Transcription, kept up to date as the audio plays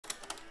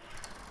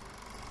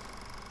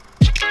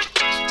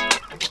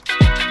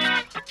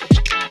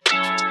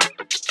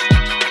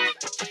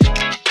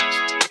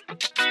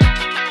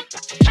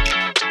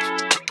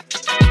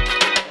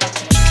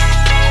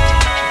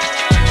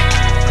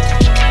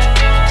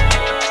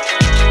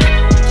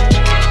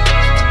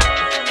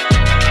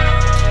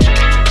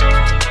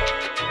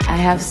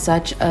have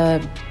such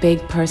a big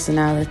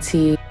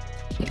personality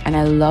and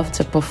I love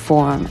to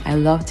perform. I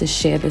love to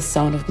share the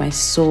sound of my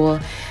soul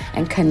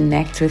and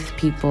connect with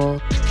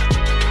people.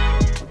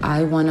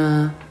 I want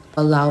to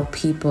allow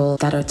people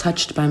that are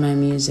touched by my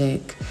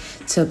music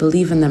to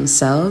believe in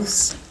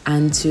themselves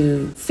and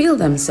to feel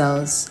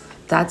themselves.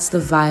 That's the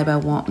vibe I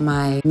want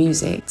my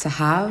music to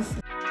have.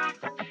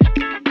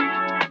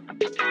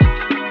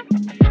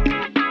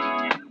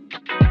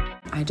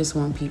 I just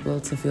want people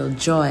to feel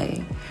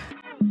joy.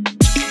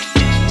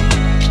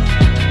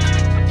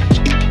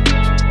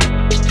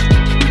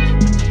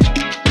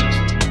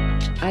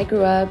 I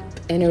grew up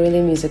in a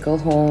really musical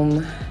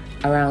home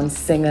around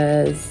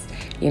singers,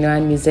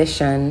 and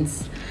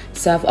musicians.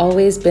 So I've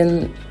always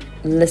been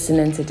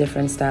listening to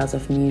different styles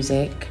of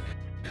music.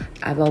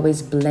 I've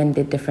always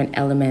blended different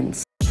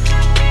elements,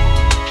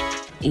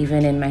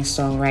 even in my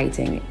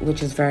songwriting,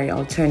 which is very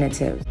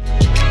alternative.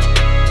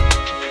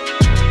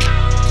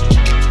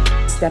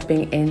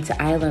 Stepping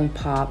into island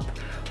pop,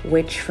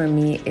 which for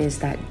me is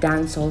that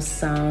dancehall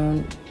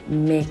sound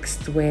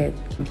mixed with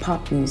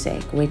pop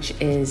music, which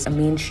is a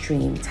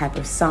mainstream type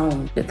of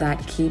sound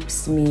that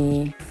keeps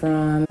me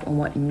from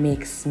what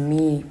makes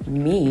me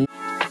me.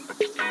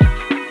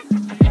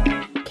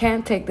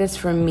 Can't Take This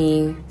From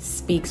Me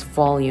speaks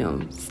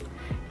volumes.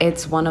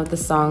 It's one of the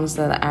songs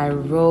that I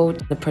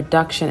wrote. The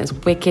production is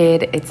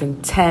wicked, it's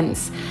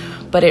intense,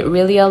 but it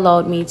really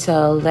allowed me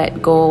to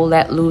let go,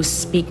 let loose,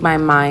 speak my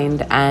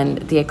mind, and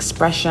the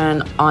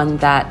expression on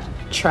that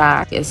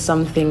track is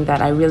something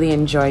that I really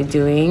enjoy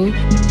doing.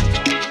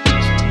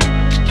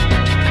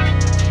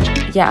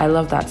 Yeah, I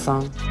love that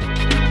song.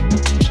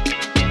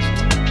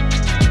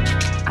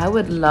 I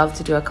would love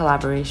to do a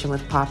collaboration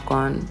with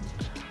Popcorn,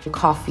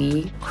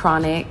 Coffee,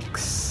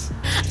 Chronics.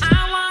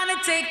 I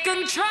wanna take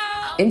control.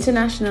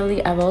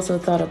 Internationally, I've also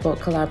thought about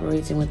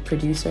collaborating with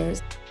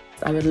producers.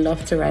 I would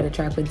love to write a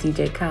track with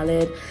DJ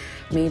Khaled,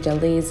 Major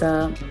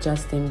Lazer,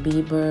 Justin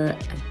Bieber,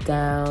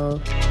 Adele.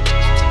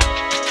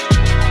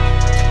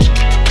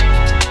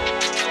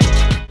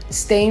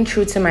 Staying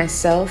true to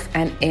myself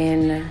and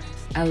in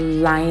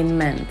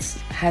alignment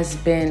has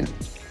been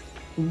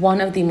one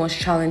of the most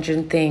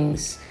challenging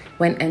things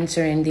when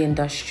entering the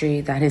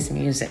industry that is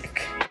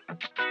music.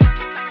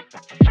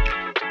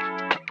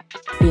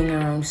 Being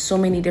around so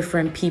many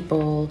different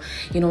people,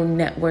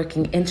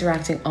 networking,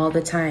 interacting all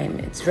the time,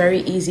 it's very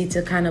easy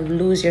to kind of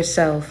lose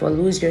yourself or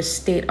lose your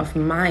state of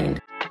mind.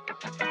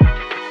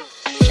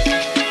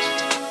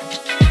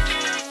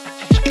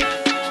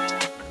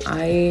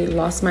 I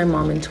lost my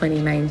mom in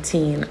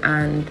 2019,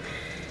 and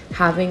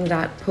having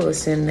that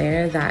person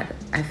there that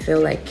I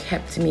feel like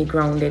kept me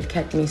grounded,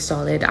 kept me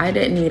solid. I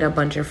didn't need a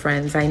bunch of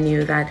friends. I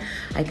knew that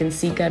I can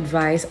seek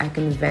advice, I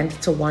can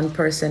vent to one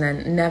person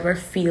and never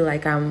feel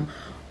like I'm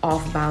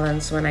off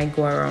balance when I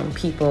go around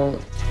people.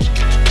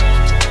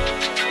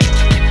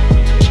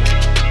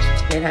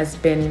 It has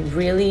been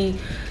really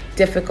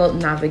difficult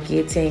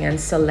navigating and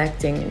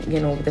selecting,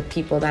 the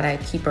people that I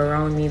keep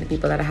around me, the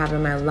people that I have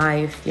in my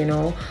life,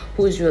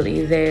 who's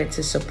really there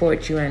to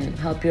support you and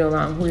help you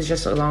along, who's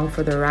just along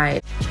for the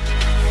ride.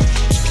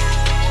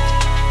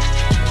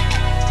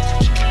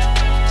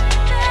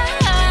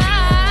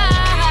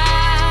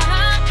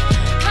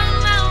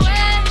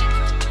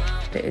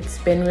 It's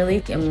been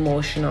really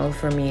emotional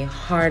for me,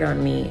 hard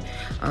on me,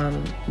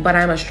 but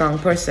I'm a strong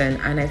person,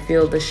 and I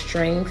feel the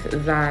strength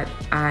that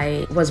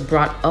I was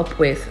brought up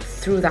with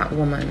through that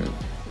woman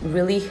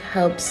really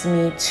helps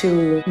me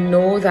to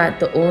know that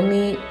the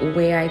only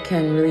way I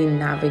can really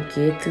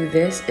navigate through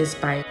this is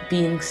by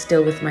being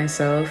still with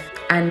myself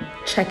and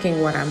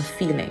checking what I'm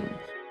feeling.